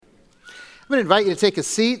I'm going to invite you to take a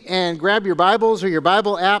seat and grab your Bibles or your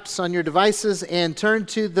Bible apps on your devices and turn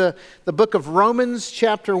to the book of Romans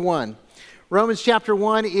chapter 1. Romans chapter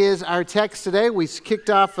 1 is our text today. We kicked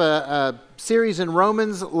off a series in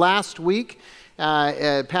Romans last week.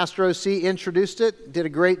 Pastor O.C. introduced it, did a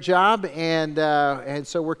great job, and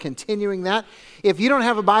so we're continuing that. If you don't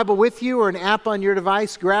have a Bible with you or an app on your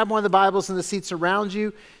device, grab one of the Bibles in the seats around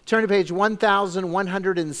you, turn to page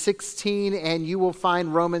 1116, and you will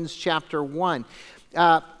find Romans chapter 1.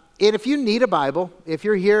 And if you need a Bible, if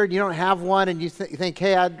you're here and you don't have one and you think,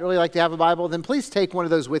 hey, I'd really like to have a Bible, then please take one of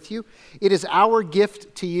those with you. It is our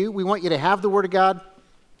gift to you. We want you to have the Word of God,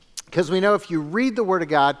 because we know if you read the Word of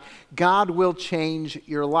God, God will change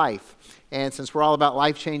your life. And since we're all about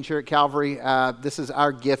life change here at Calvary, this is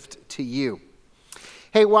our gift to you.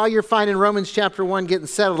 Hey, while you're finding Romans chapter 1 getting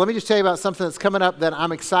settled, let me just tell you about something that's coming up that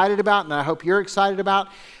I'm excited about, and I hope you're excited about.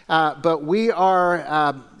 But we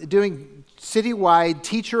are doing citywide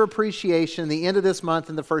teacher appreciation the end of this month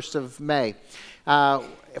and the 1st of May.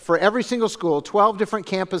 For every single school, 12 different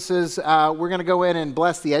campuses, we're going to go in and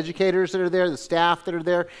bless the educators that are there, the staff that are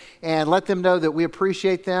there, and let them know that we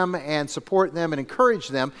appreciate them and support them and encourage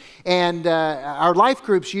them. And our life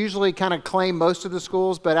groups usually kind of claim most of the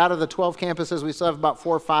schools, but out of the 12 campuses, we still have about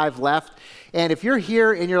 4 or 5 left. And if you're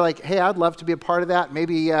here and you're like, hey, I'd love to be a part of that,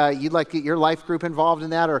 maybe you'd like to get your life group involved in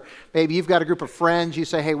that, or maybe you've got a group of friends, you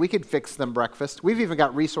say, hey, we could fix them breakfast. We've even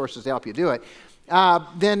got resources to help you do it.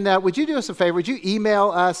 Then would you do us a favor? Would you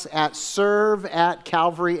email us at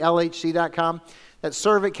serve@calvarylhc.com? That's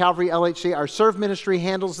serve@calvarylhc. Our serve ministry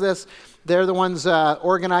handles this. They're the ones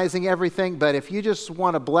organizing everything. But if you just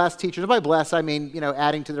want to bless teachers, and by bless, I mean,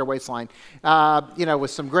 adding to their waistline,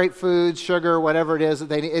 with some great foods, sugar, whatever it is that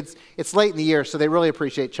they need. It's late in the year, so they really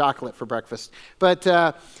appreciate chocolate for breakfast. But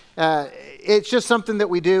it's just something that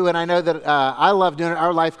we do, and I know that I love doing it.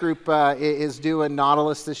 Our life group is doing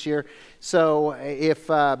Nautilus this year. So if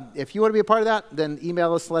you want to be a part of that, then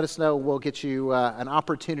email us, let us know. We'll get you an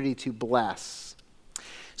opportunity to bless.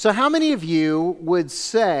 So how many of you would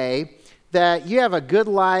say that you have a good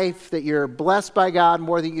life, that you're blessed by God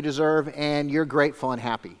more than you deserve, and you're grateful and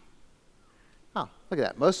happy? Oh, look at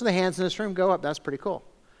that. Most of the hands in this room go up. That's pretty cool.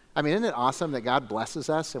 I mean, isn't it awesome that God blesses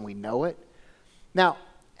us and we know it? Now,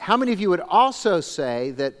 how many of you would also say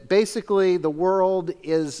that basically the world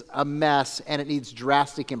is a mess and it needs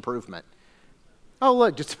drastic improvement? Oh,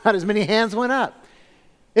 look, just about as many hands went up.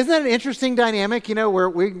 Isn't that an interesting dynamic, where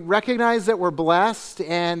we recognize that we're blessed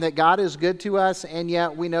and that God is good to us, and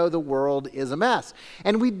yet we know the world is a mess.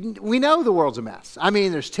 And we know the world's a mess. I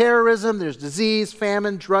mean, there's terrorism, there's disease,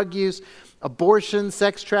 famine, drug use, abortion,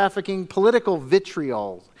 sex trafficking, political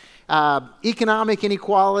vitriol, economic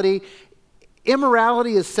inequality.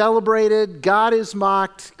 Immorality is celebrated, God is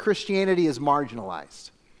mocked, Christianity is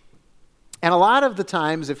marginalized. And a lot of the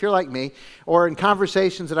times, if you're like me, or in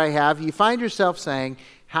conversations that I have, you find yourself saying,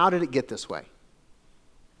 how did it get this way?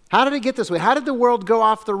 How did it get this way? How did the world go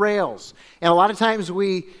off the rails? And a lot of times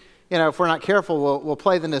we, if we're not careful, we'll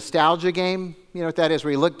play the nostalgia game. You know what that is,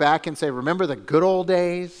 where you look back and say, remember the good old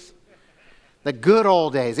days? The good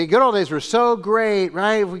old days. The good old days were so great,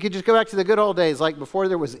 right? If we could just go back to the good old days, like before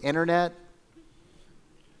there was internet.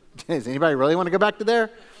 Does anybody really want to go back to there?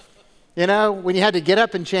 When you had to get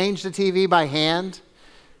up and change the TV by hand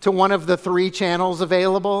to one of the 3 channels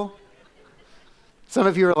available. Some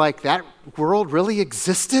of you are like, that world really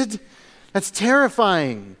existed? That's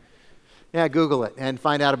terrifying. Yeah, Google it and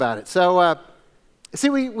find out about it. So,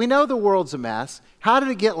 we know the world's a mess. How did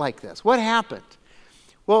it get like this? What happened?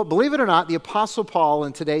 Well, believe it or not, the Apostle Paul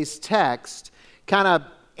in today's text kind of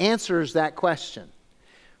answers that question.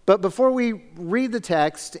 But before we read the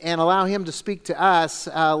text and allow him to speak to us,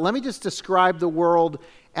 let me just describe the world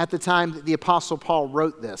at the time that the Apostle Paul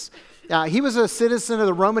wrote this. He was a citizen of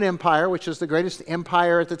the Roman Empire, which was the greatest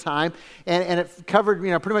empire at the time, and it covered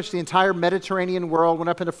pretty much the entire Mediterranean world, went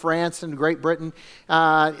up into France and Great Britain,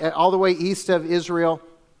 all the way east of Israel.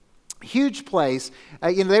 Huge place.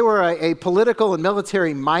 They were a political and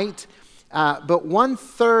military might, but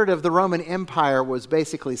 1/3 of the Roman Empire was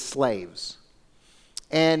basically slaves.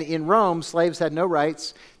 And in Rome, slaves had no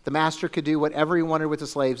rights. The master could do whatever he wanted with the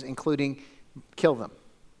slaves, including kill them.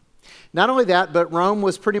 Not only that, but Rome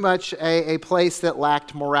was pretty much a place that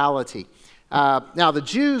lacked morality. Now, the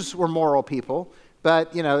Jews were moral people,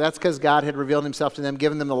 But, that's because God had revealed himself to them,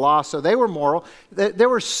 given them the law, so they were moral. There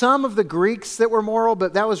were some of the Greeks that were moral,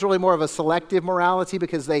 but that was really more of a selective morality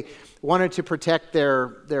because they wanted to protect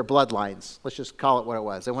their bloodlines. Let's just call it what it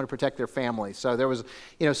was. They wanted to protect their families. So there was,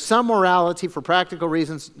 some morality for practical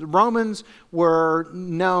reasons. The Romans were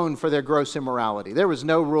known for their gross immorality. There was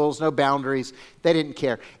no rules, no boundaries. They didn't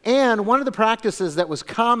care. And one of the practices that was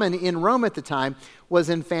common in Rome at the time was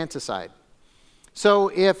infanticide. So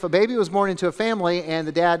if a baby was born into a family and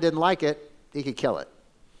the dad didn't like it, he could kill it.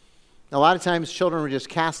 A lot of times children were just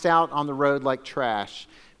cast out on the road like trash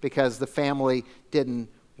because the family didn't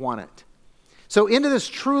want it. So into this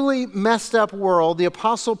truly messed up world, the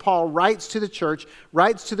Apostle Paul writes to the church,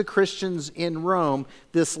 writes to the Christians in Rome,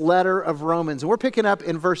 this letter of Romans. And we're picking up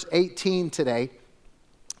in verse 18 today.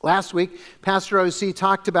 Last week, Pastor O.C.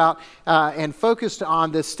 talked about and focused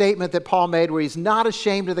on this statement that Paul made where he's not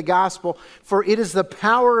ashamed of the gospel, for it is the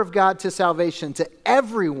power of God to salvation to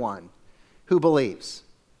everyone who believes.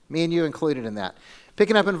 Me and you included in that.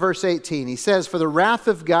 Picking up in verse 18, he says, "For the wrath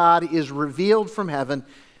of God is revealed from heaven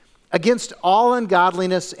against all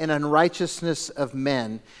ungodliness and unrighteousness of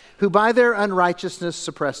men, who by their unrighteousness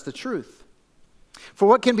suppress the truth. For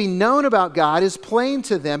what can be known about God is plain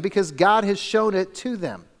to them because God has shown it to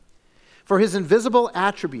them. For his invisible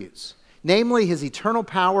attributes, namely his eternal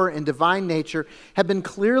power and divine nature, have been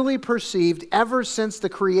clearly perceived ever since the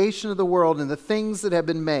creation of the world and the things that have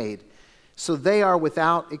been made, so they are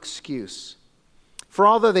without excuse. For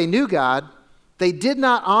although they knew God, they did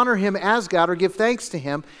not honor him as God or give thanks to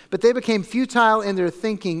him, but they became futile in their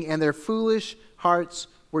thinking, and their foolish hearts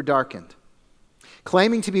were darkened.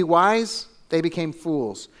 Claiming to be wise, they became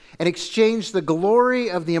fools, and exchanged the glory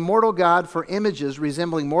of the immortal God for images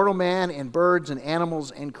resembling mortal man and birds and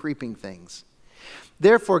animals and creeping things.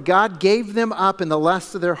 Therefore God gave them up in the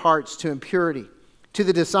lust of their hearts to impurity, to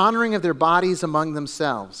the dishonoring of their bodies among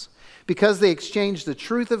themselves, because they exchanged the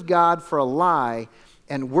truth of God for a lie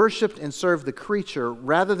and worshipped and served the creature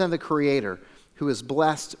rather than the Creator, who is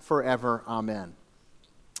blessed forever. Amen.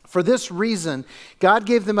 For this reason, God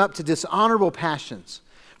gave them up to dishonorable passions.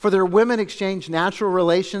 For their women exchanged natural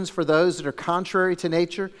relations for those that are contrary to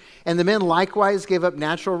nature, and the men likewise gave up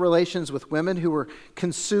natural relations with women who were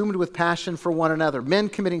consumed with passion for one another, men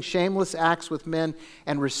committing shameless acts with men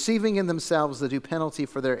and receiving in themselves the due penalty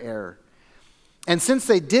for their error. And since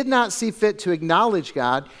they did not see fit to acknowledge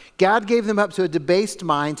God, God gave them up to a debased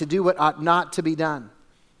mind to do what ought not to be done.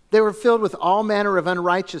 They were filled with all manner of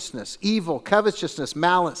unrighteousness, evil, covetousness,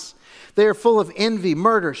 malice. They are full of envy,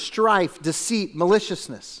 murder, strife, deceit,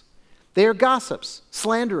 maliciousness. They are gossips,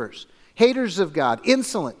 slanderers, haters of God,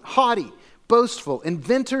 insolent, haughty, boastful,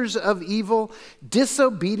 inventors of evil,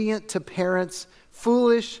 disobedient to parents,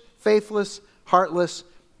 foolish, faithless, heartless,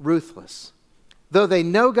 ruthless. Though they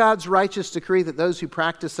know God's righteous decree that those who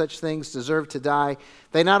practice such things deserve to die,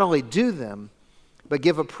 they not only do them, but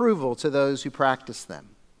give approval to those who practice them."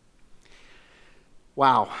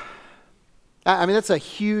 Wow. I mean, that's a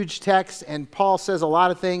huge text, and Paul says a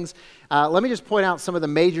lot of things. Let me just point out some of the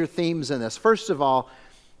major themes in this. First of all,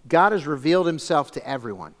 God has revealed himself to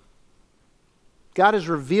everyone. God has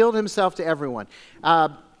revealed himself to everyone.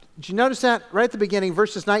 Did you notice that right at the beginning,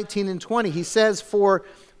 verses 19 and 20? He says, "For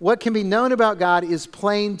what can be known about God is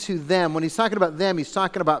plain to them." When he's talking about them, he's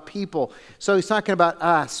talking about people. So he's talking about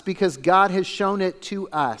us, because God has shown it to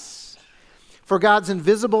us. "For God's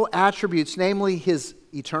invisible attributes, namely his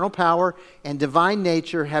eternal power and divine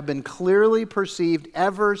nature, have been clearly perceived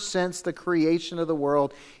ever since the creation of the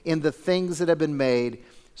world in the things that have been made,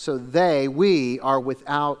 so we are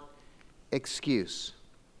without excuse."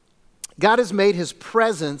 God has made his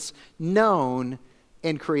presence known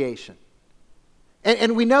in creation.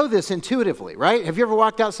 And we know this intuitively, right? Have you ever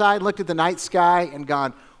walked outside, looked at the night sky, and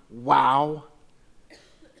gone, wow?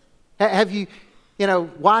 Have you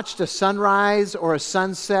watched a sunrise or a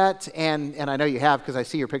sunset, and I know you have because I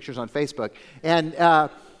see your pictures on Facebook, and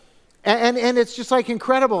it's just like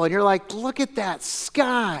incredible, and you're like, look at that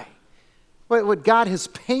sky, what God has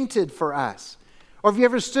painted for us. Or have you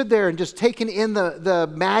ever stood there and just taken in the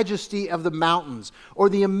majesty of the mountains, or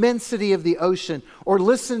the immensity of the ocean, or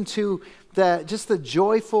listened to just the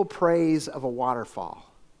joyful praise of a waterfall?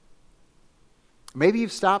 Maybe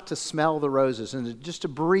you've stopped to smell the roses and just to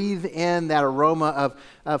breathe in that aroma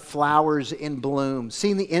of flowers in bloom,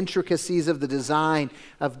 seen the intricacies of the design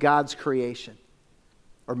of God's creation.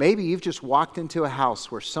 Or maybe you've just walked into a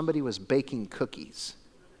house where somebody was baking cookies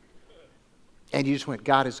and you just went,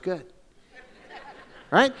 God is good.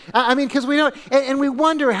 Right? I mean, because we know, and we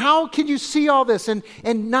wonder, how can you see all this and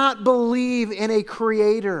not believe in a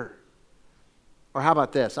creator? Or how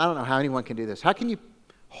about this? I don't know how anyone can do this. How can you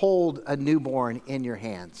hold a newborn in your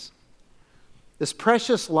hands. This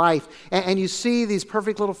precious life, and you see these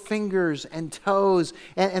perfect little fingers and toes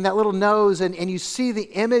and that little nose, and you see the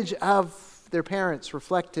image of their parents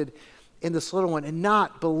reflected in this little one, and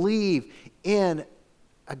not believe in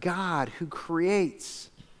a God who creates.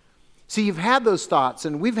 See, you've had those thoughts,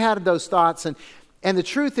 and we've had those thoughts, and the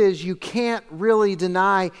truth is you can't really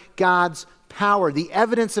deny God's power. The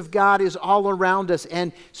evidence of God is all around us,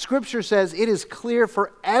 and Scripture says it is clear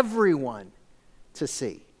for everyone to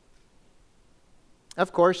see.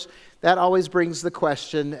 Of course, that always brings the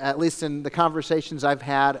question, at least in the conversations I've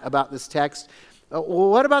had about this text, well,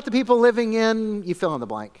 what about the people living in, you fill in the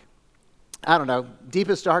blank? I don't know,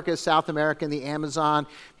 deepest, darkest South America, in the Amazon,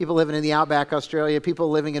 people living in the outback Australia, people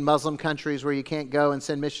living in Muslim countries where you can't go and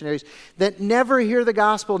send missionaries that never hear the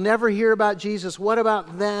gospel, never hear about Jesus. What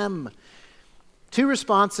about them? Two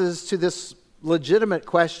responses to this legitimate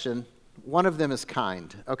question. One of them is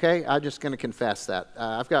kind, okay? I'm just going to confess that.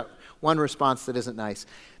 I've got one response that isn't nice.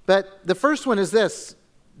 But the first one is this: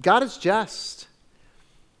 God is just.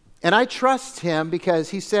 And I trust him because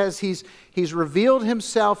he says he's revealed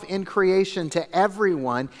himself in creation to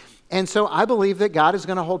everyone. And so I believe that God is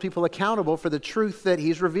going to hold people accountable for the truth that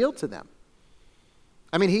he's revealed to them.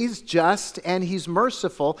 I mean, he's just and he's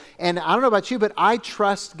merciful. And I don't know about you, but I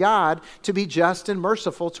trust God to be just and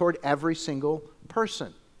merciful toward every single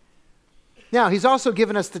person. Now, he's also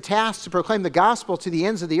given us the task to proclaim the gospel to the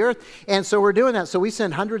ends of the earth, and so we're doing that. So we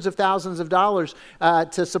send hundreds of thousands of dollars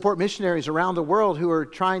to support missionaries around the world who are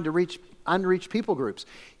trying to reach unreached people groups.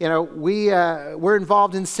 You know, we're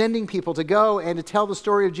involved in sending people to go and to tell the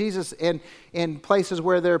story of Jesus in places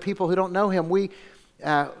where there are people who don't know him.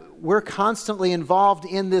 We're constantly involved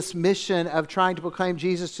in this mission of trying to proclaim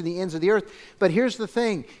Jesus to the ends of the earth. But here's the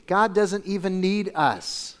thing: God doesn't even need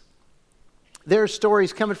us. There are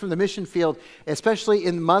stories coming from the mission field, especially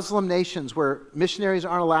in Muslim nations where missionaries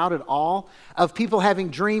aren't allowed at all, of people having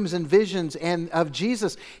dreams and visions and of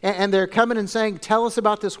Jesus. And they're coming and saying, tell us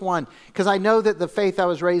about this one, because I know that the faith I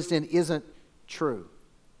was raised in isn't true.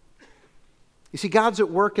 You see, God's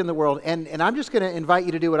at work in the world, and I'm just going to invite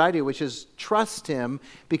you to do what I do, which is trust him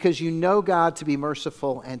because you know God to be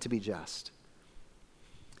merciful and to be just.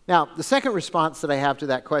 Now, the second response that I have to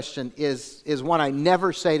that question is one I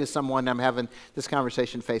never say to someone I'm having this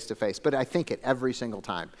conversation face to face, but I think it every single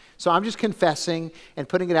time. So I'm just confessing and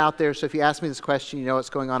putting it out there, so if you ask me this question, you know what's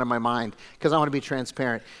going on in my mind, because I want to be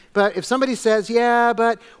transparent. But if somebody says, yeah,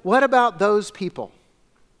 but what about those people?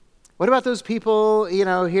 What about those people, you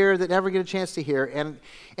know, here that never get a chance to hear?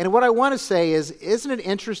 And what I want to say is, isn't it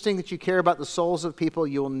interesting that you care about the souls of people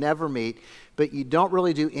you will never meet, but you don't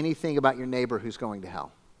really do anything about your neighbor who's going to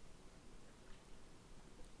hell?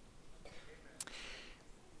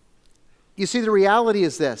 You see, the reality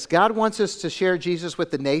is this: God wants us to share Jesus with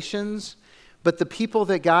the nations, but the people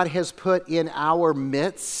that God has put in our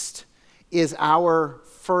midst is our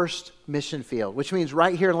first mission field, which means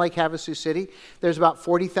right here in Lake Havasu City, there's about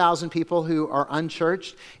 40,000 people who are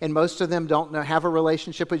unchurched, and most of them don't have a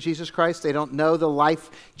relationship with Jesus Christ. They don't know the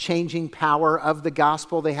life-changing power of the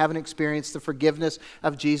gospel. They haven't experienced the forgiveness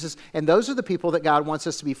of Jesus. And those are the people that God wants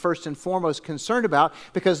us to be first and foremost concerned about,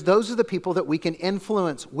 because those are the people that we can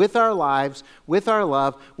influence with our lives, with our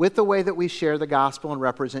love, with the way that we share the gospel and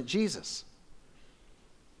represent Jesus.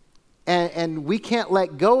 And we can't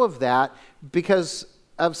let go of that because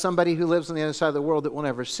of somebody who lives on the other side of the world that we'll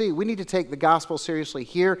never see. We need to take the gospel seriously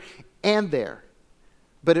here and there,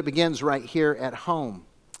 but it begins right here at home.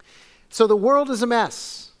 So the world is a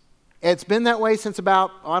mess. It's been that way since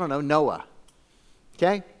about, Noah.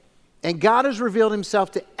 Okay? And God has revealed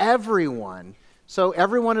himself to everyone, so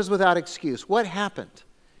everyone is without excuse. What happened?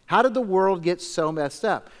 How did the world get so messed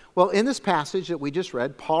up? Well, in this passage that we just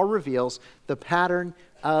read, Paul reveals the pattern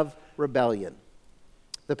of rebellion.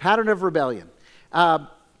 The pattern of rebellion. The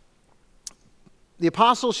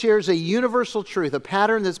apostle shares a universal truth, a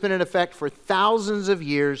pattern that's been in effect for thousands of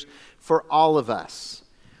years for all of us.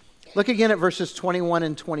 Look again at verses 21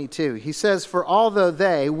 and 22. He says, "For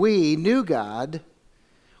although we knew God,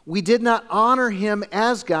 we did not honor him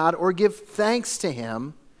as God or give thanks to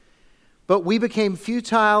him, but we became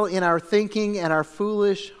futile in our thinking and our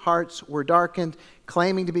foolish hearts were darkened.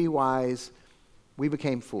 Claiming to be wise, we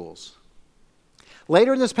became fools."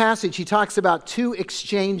 Later in this passage, he talks about two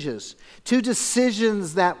exchanges, two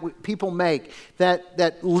decisions that people make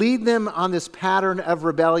that lead them on this pattern of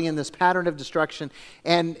rebellion, this pattern of destruction.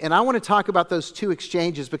 And I want to talk about those two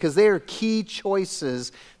exchanges because they are key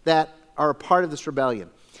choices that are a part of this rebellion.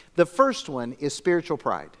 The first one is spiritual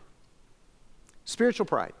pride. Spiritual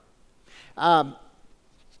pride.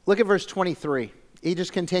 Look at verse 23. He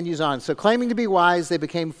just continues on. So claiming to be wise, they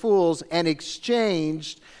became fools and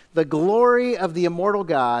exchanged the glory of the immortal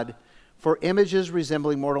God for images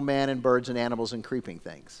resembling mortal man and birds and animals and creeping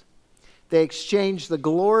things. They exchanged the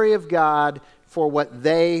glory of God for what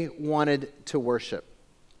they wanted to worship.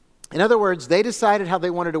 In other words, they decided how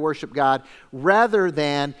they wanted to worship God rather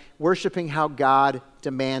than worshiping how God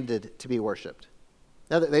demanded to be worshiped.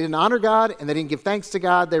 Now, they didn't honor God and they didn't give thanks to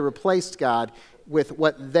God. They replaced God with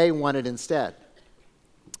what they wanted instead.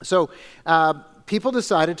 So people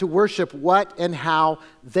decided to worship what and how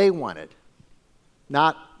they wanted,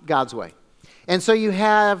 not God's way. And so you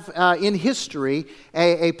have in history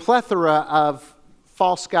a plethora of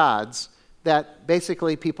false gods that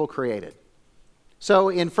basically people created. So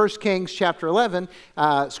in 1 Kings chapter 11,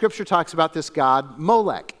 Scripture talks about this god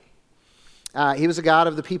Molech. He was a god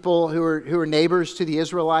of the people who were neighbors to the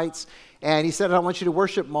Israelites. And he said, I don't want you to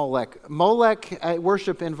worship Molech. Molech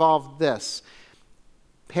worship involved this: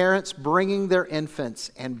 parents bringing their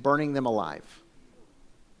infants and burning them alive.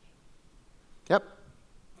 Yep.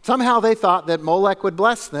 Somehow they thought that Molech would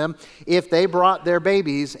bless them if they brought their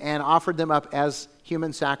babies and offered them up as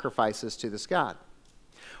human sacrifices to this god.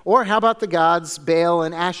 Or how about the gods Baal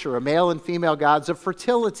and Asherah, male and female gods of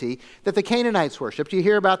fertility that the Canaanites worshipped? You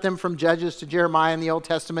hear about them from Judges to Jeremiah in the Old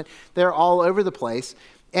Testament. They're all over the place.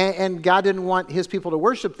 And God didn't want his people to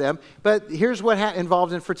worship them. But here's what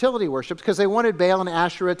involved in fertility worship, because they wanted Baal and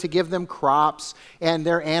Asherah to give them crops and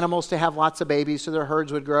their animals to have lots of babies so their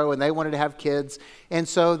herds would grow, and they wanted to have kids. And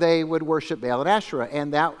so they would worship Baal and Asherah.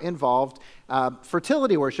 And that involved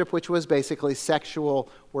fertility worship, which was basically sexual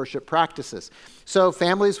worship practices. So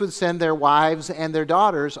families would send their wives and their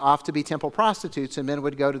daughters off to be temple prostitutes, and men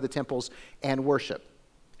would go to the temples and worship,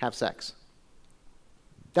 have sex.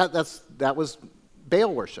 That was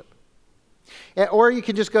Baal worship. Or you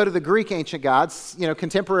can just go to the Greek ancient gods,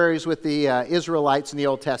 contemporaries with the Israelites in the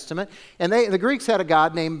Old Testament. And the Greeks had a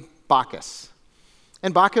god named Bacchus.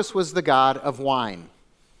 And Bacchus was the god of wine.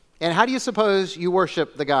 And how do you suppose you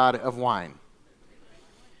worship the god of wine?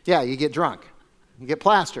 Yeah, you get drunk. You get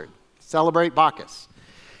plastered. Celebrate Bacchus.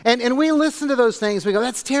 And we listen to those things. We go,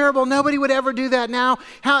 that's terrible. Nobody would ever do that now.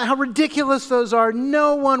 How ridiculous those are.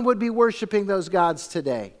 No one would be worshiping those gods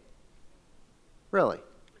today. Really?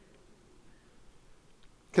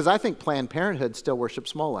 Because I think Planned Parenthood still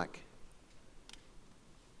worships Molech.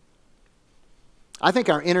 I think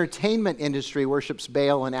our entertainment industry worships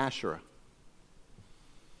Baal and Asherah.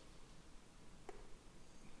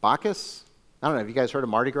 Bacchus? I don't know. Have you guys heard of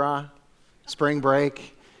Mardi Gras? Spring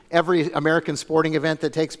break? Every American sporting event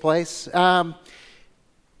that takes place? You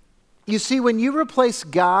see, when you replace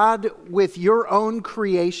God with your own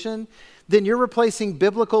creation, then you're replacing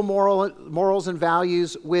biblical morals and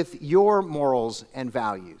values with your morals and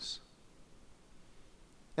values.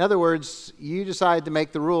 In other words, you decide to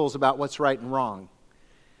make the rules about what's right and wrong.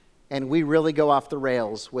 And we really go off the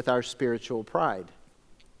rails with our spiritual pride.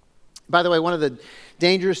 By the way, one of the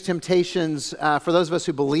dangerous temptations for those of us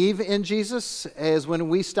who believe in Jesus is when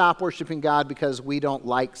we stop worshiping God because we don't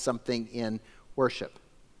like something in worship.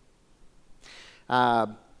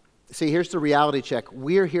 See, here's the reality check.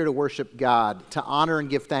 We're here to worship God, to honor and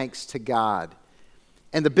give thanks to God.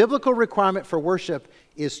 And the biblical requirement for worship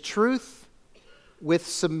is truth with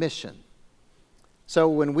submission. So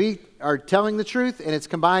when we are telling the truth and it's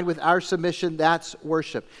combined with our submission, that's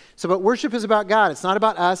worship. But worship is about God. It's not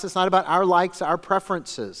about us. It's not about our likes, our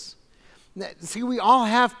preferences. See, we all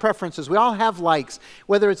have preferences. We all have likes,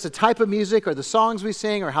 whether it's the type of music or the songs we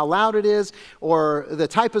sing or how loud it is or the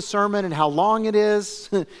type of sermon and how long it is.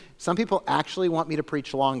 Some people actually want me to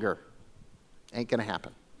preach longer. Ain't going to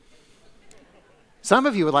happen. Some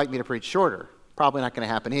of you would like me to preach shorter. Probably not going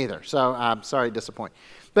to happen either. So I'm sorry to disappoint.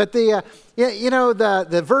 But the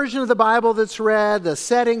version of the Bible that's read, the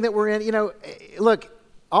setting that we're in, look,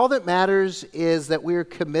 all that matters is that we're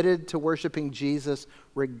committed to worshiping Jesus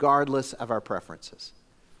regardless of our preferences.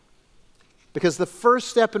 Because the first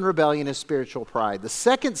step in rebellion is spiritual pride. The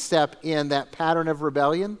second step in that pattern of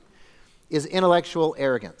rebellion is intellectual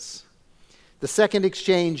arrogance. The second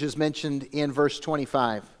exchange is mentioned in verse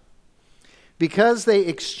 25. Because they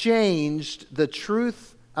exchanged the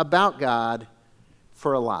truth about God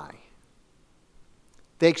for a lie.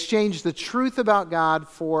 They exchanged the truth about God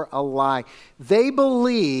for a lie. They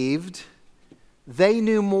believed they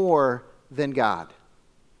knew more than God.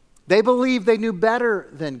 They believed they knew better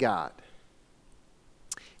than God.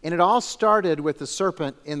 And it all started with the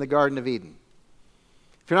serpent in the Garden of Eden.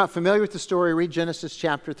 If you're not familiar with the story, read Genesis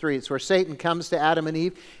chapter 3. It's where Satan comes to Adam and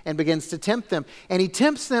Eve and begins to tempt them. And he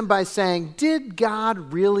tempts them by saying, did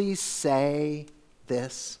God really say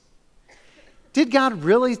this? Did God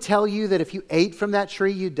really tell you that if you ate from that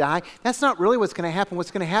tree, you'd die? That's not really what's going to happen.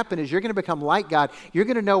 What's going to happen is you're going to become like God. You're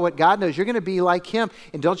going to know what God knows. You're going to be like Him.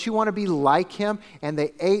 And don't you want to be like Him? And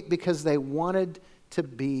they ate because they wanted to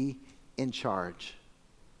be in charge.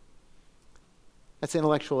 That's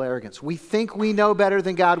intellectual arrogance. We think we know better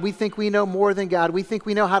than God. We think we know more than God. We think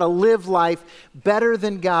we know how to live life better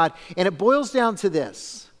than God. And it boils down to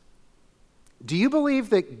this. Do you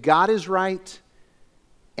believe that God is right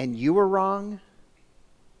and you are wrong?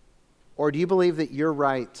 Or do you believe that you're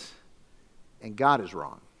right and God is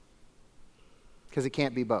wrong? Because it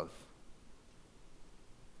can't be both.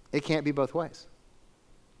 It can't be both ways.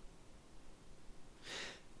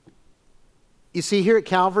 You see, here at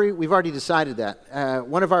Calvary, we've already decided that.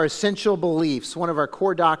 One of our essential beliefs, one of our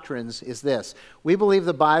core doctrines is this. We believe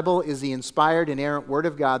the Bible is the inspired, inerrant Word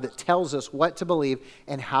of God that tells us what to believe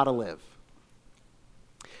and how to live.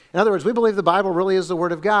 In other words, we believe the Bible really is the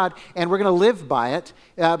Word of God, and we're going to live by it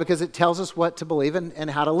because it tells us what to believe and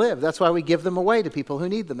how to live. That's why we give them away to people who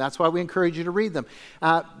need them. That's why we encourage you to read them,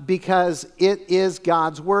 because it is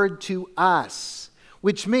God's Word to us,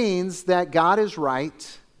 which means that God is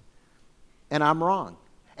right and I'm wrong.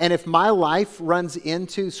 And if my life runs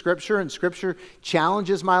into Scripture and Scripture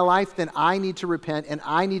challenges my life, then I need to repent and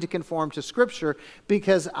I need to conform to Scripture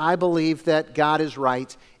because I believe that God is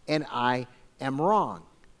right and I am wrong.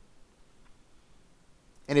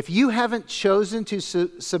 And if you haven't chosen to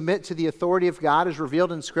submit to the authority of God as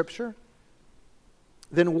revealed in Scripture,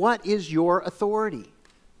 then what is your authority?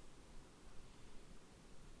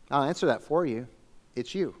 I'll answer that for you.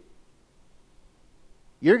 It's you.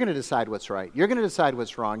 You're going to decide what's right. You're going to decide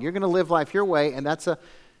what's wrong. You're going to live life your way, and that's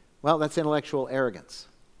intellectual arrogance.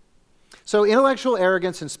 So intellectual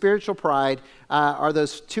arrogance and spiritual pride are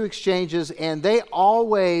those two exchanges, and they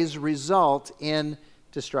always result in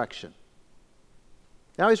destruction.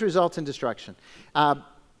 They always result in destruction.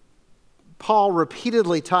 Paul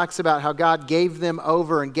repeatedly talks about how God gave them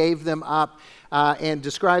over and gave them up and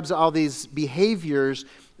describes all these behaviors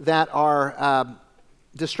that are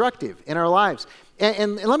destructive in our lives.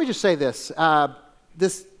 And let me just say this.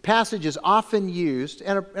 This passage is often used,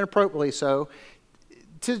 and appropriately so,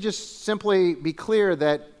 to just simply be clear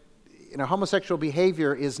that homosexual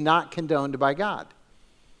behavior is not condoned by God.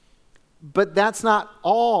 But that's not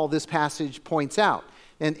all this passage points out.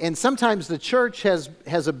 And sometimes the church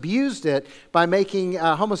has abused it by making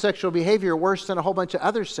homosexual behavior worse than a whole bunch of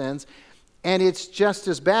other sins, and it's just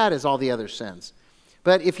as bad as all the other sins.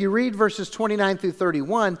 But if you read verses 29 through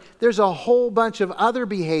 31, there's a whole bunch of other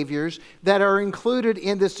behaviors that are included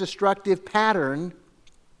in this destructive pattern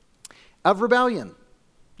of rebellion.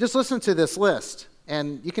 Just listen to this list,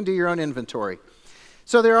 and you can do your own inventory.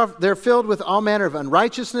 So they're filled with all manner of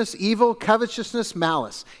unrighteousness, evil, covetousness,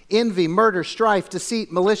 malice, envy, murder, strife,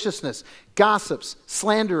 deceit, maliciousness, gossips,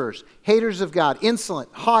 slanderers, haters of God, insolent,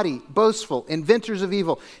 haughty, boastful, inventors of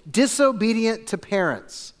evil, disobedient to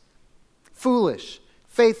parents, foolish,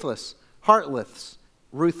 faithless, heartless,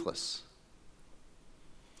 ruthless.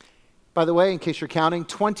 By the way, in case you're counting,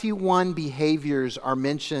 21 behaviors are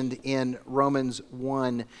mentioned in Romans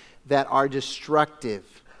 1 that are destructive.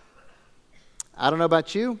 I don't know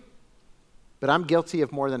about you, but I'm guilty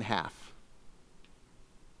of more than half.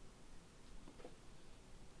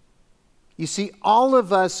 You see, all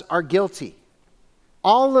of us are guilty.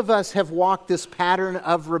 All of us have walked this pattern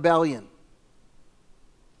of rebellion.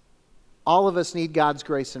 All of us need God's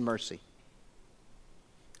grace and mercy.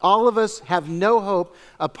 All of us have no hope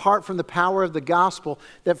apart from the power of the gospel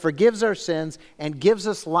that forgives our sins and gives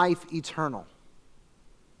us life eternal.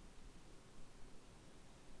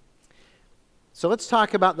 So let's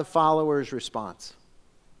talk about the follower's response.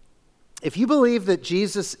 If you believe that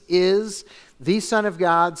Jesus is the Son of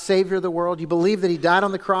God, Savior of the world, you believe that He died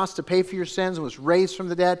on the cross to pay for your sins and was raised from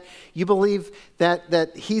the dead, you believe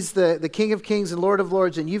that He's the King of Kings and Lord of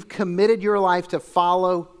Lords, and you've committed your life to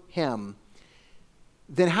follow Him,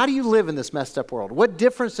 then how do you live in this messed up world? What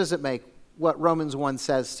difference does it make what Romans 1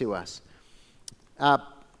 says to us?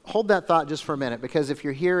 Hold that thought just for a minute, because if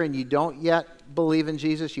you're here and you don't yet believe in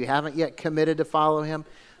Jesus, you haven't yet committed to follow Him,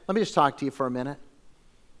 let me just talk to you for a minute.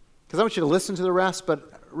 Because I want you to listen to the rest,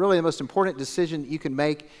 but really the most important decision you can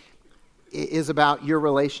make is about your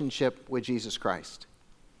relationship with Jesus Christ.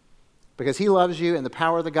 Because He loves you, and the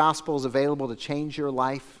power of the gospel is available to change your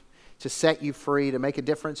life, to set you free, to make a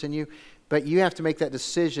difference in you. But you have to make that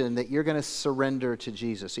decision that you're going to surrender to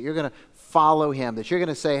Jesus, that you're going to follow Him, that you're going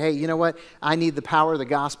to say, hey, you know what? I need the power of the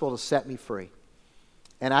gospel to set me free.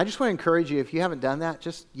 And I just want to encourage you, if you haven't done that,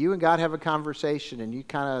 just you and God have a conversation, and you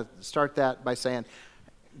kind of start that by saying,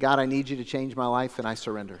 God, I need you to change my life, and I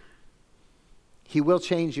surrender. He will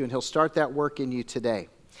change you, and he'll start that work in you today.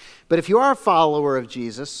 But if you are a follower of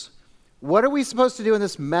Jesus, what are we supposed to do in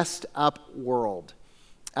this messed up world?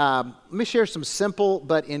 Let me share some simple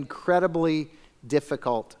but incredibly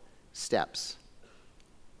difficult steps.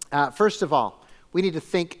 First of all, we need to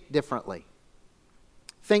think differently.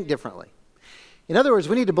 Think differently. In other words,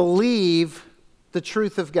 we need to believe the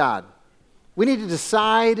truth of God. We need to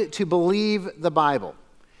decide to believe the Bible.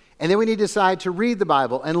 And then we need to decide to read the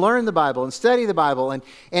Bible and learn the Bible and study the Bible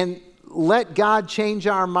and let God change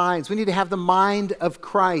our minds. We need to have the mind of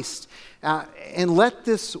Christ and let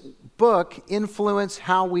this book influence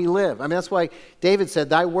how we live. I mean, that's why David said,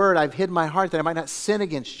 "Thy word I've hid in my heart that I might not sin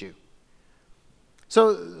against you."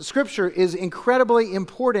 So Scripture is incredibly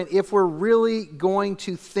important if we're really going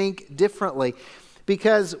to think differently,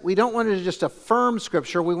 because we don't want to just affirm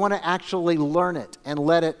Scripture. We want to actually learn it and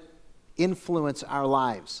let it influence our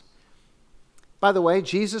lives. By the way,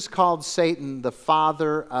 Jesus called Satan the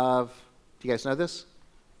father of, do you guys know this?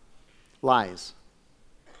 Lies.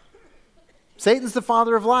 Satan's the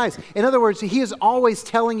father of lies. In other words, he is always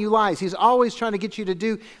telling you lies. He's always trying to get you to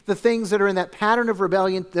do the things that are in that pattern of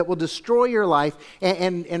rebellion that will destroy your life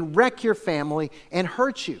and wreck your family and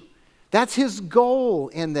hurt you. That's his goal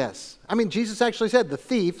in this. I mean, Jesus actually said, the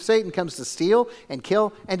thief, Satan, comes to steal and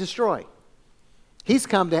kill and destroy. He's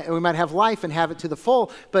come to, we might have life and have it to the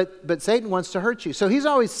full, but Satan wants to hurt you. So he's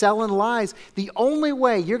always selling lies. The only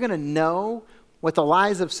way you're going to know what the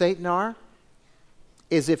lies of Satan are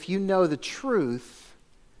is if you know the truth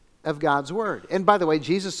of God's word. And by the way,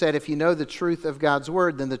 Jesus said, if you know the truth of God's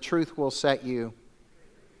word, then the truth will set you.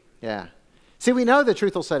 Yeah. See, we know the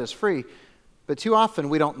truth will set us free, but too often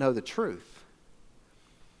we don't know the truth.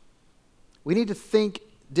 We need to think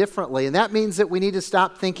differently, and that means that we need to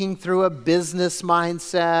stop thinking through a business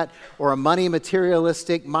mindset or a money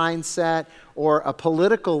materialistic mindset or a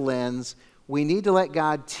political lens. We need to let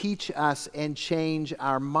God teach us and change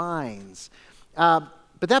our minds.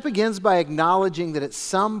 But that begins by acknowledging that at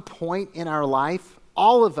some point in our life,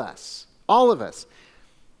 all of us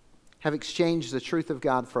have exchanged the truth of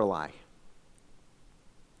God for a lie.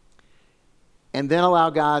 And then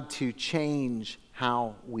allow God to change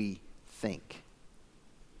how we think.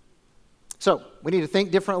 So, we need to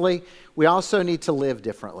think differently. We also need to live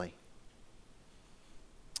differently.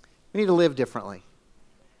 We need to live differently.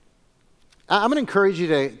 I'm going to encourage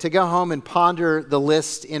you to go home and ponder the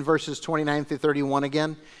list in verses 29 through 31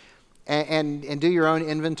 again and do your own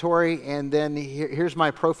inventory. And then here's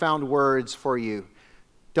my profound words for you.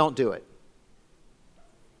 Don't do it.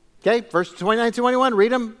 Okay, verse 29 to 21,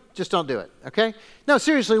 read them. Just don't do it, okay? No,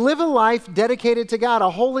 seriously, live a life dedicated to God, a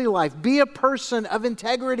holy life. Be a person of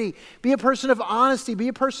integrity. Be a person of honesty. Be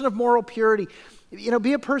a person of moral purity.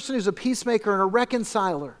 Be a person who's a peacemaker and a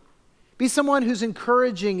reconciler. Be someone who's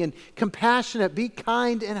encouraging and compassionate. Be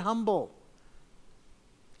kind and humble.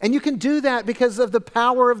 And you can do that because of the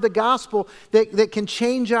power of the gospel that can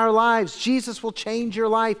change our lives. Jesus will change your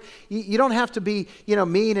life. You don't have to be,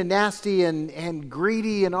 mean and nasty and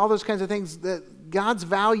greedy and all those kinds of things. God's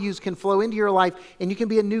values can flow into your life, and you can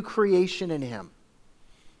be a new creation in Him.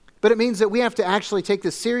 But it means that we have to actually take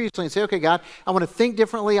this seriously and say, okay, God, I want to think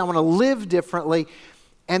differently. I want to live differently.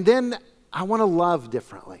 And then I want to love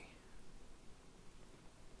differently.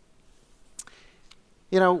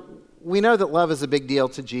 We know that love is a big deal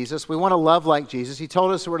to Jesus. We want to love like Jesus. He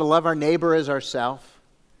told us we're to love our neighbor as ourselves.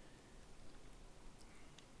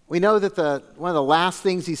 We know that one of the last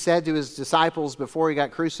things He said to His disciples before He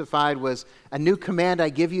got crucified was, "A new command I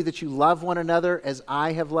give you, that you love one another as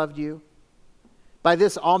I have loved you. By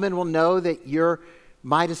this all men will know that you're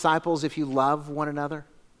my disciples if you love one another."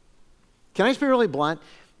 Can I just be really blunt?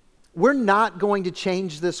 We're not going to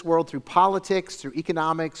change this world through politics, through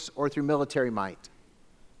economics, or through military might.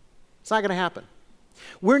 It's not going to happen.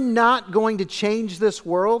 We're not going to change this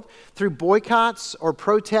world through boycotts or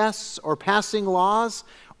protests or passing laws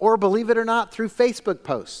or, believe it or not, through Facebook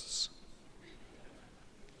posts.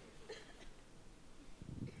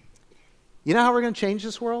 You know how we're going to change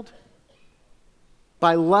this world?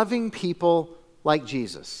 By loving people like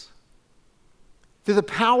Jesus. Through the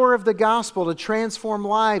power of the gospel to transform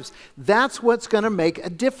lives. That's what's going to make a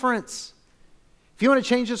difference. If you want to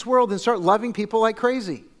change this world, then start loving people like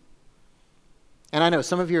crazy. And I know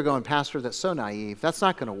some of you are going, "Pastor, that's so naive. That's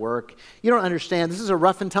not going to work. You don't understand. This is a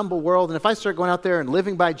rough and tumble world. And if I start going out there and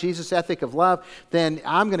living by Jesus' ethic of love, then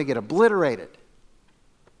I'm going to get obliterated."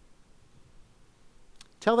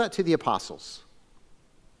 Tell that to the apostles.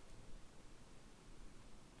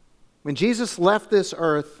 When Jesus left this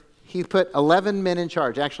earth, He put 11 men in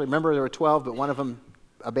charge. Actually, remember there were 12, but one of them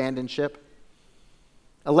abandoned ship.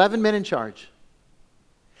 11 men in charge.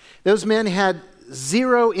 Those men had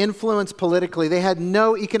zero influence politically. They had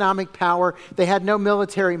no economic power. They had no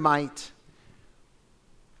military might.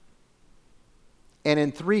 And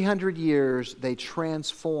in 300 years, they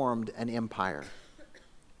transformed an empire.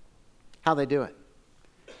 How'd they do it?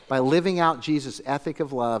 By living out Jesus' ethic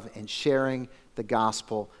of love and sharing the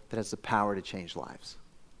gospel that has the power to change lives.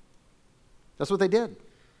 That's what they did.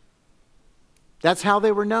 That's how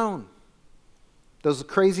they were known. Those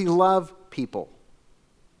crazy love people.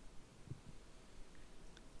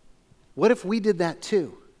 What if we did that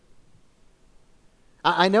too?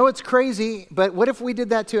 I know it's crazy, but what if we did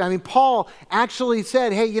that too? I mean, Paul actually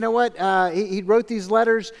said, hey, you know what? He wrote these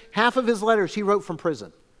letters. Half of his letters he wrote from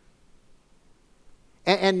prison.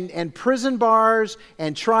 And prison bars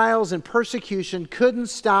and trials and persecution couldn't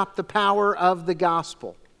stop the power of the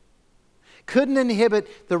gospel. Couldn't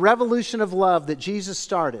inhibit the revolution of love that Jesus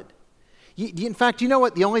started. In fact, you know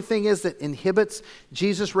what the only thing is that inhibits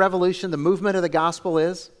Jesus' revolution, the movement of the gospel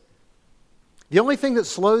is? The only thing that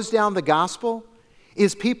slows down the gospel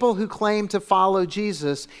is people who claim to follow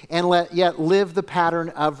Jesus and yet live the pattern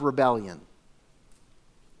of rebellion.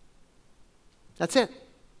 That's it.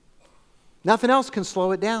 Nothing else can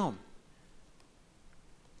slow it down.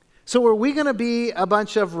 So are we going to be a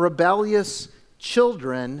bunch of rebellious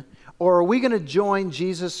children, or are we going to join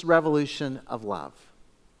Jesus' revolution of love?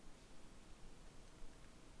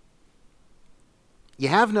 You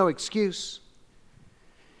have no excuse.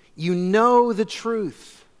 You know the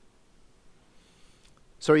truth.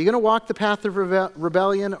 So are you going to walk the path of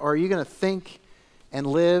rebellion, or are you going to think and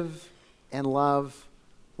live and love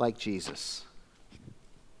like Jesus?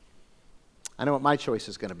 I know what my choice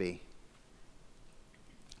is going to be.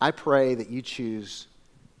 I pray that you choose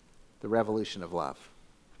the revolution of love.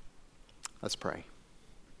 Let's pray.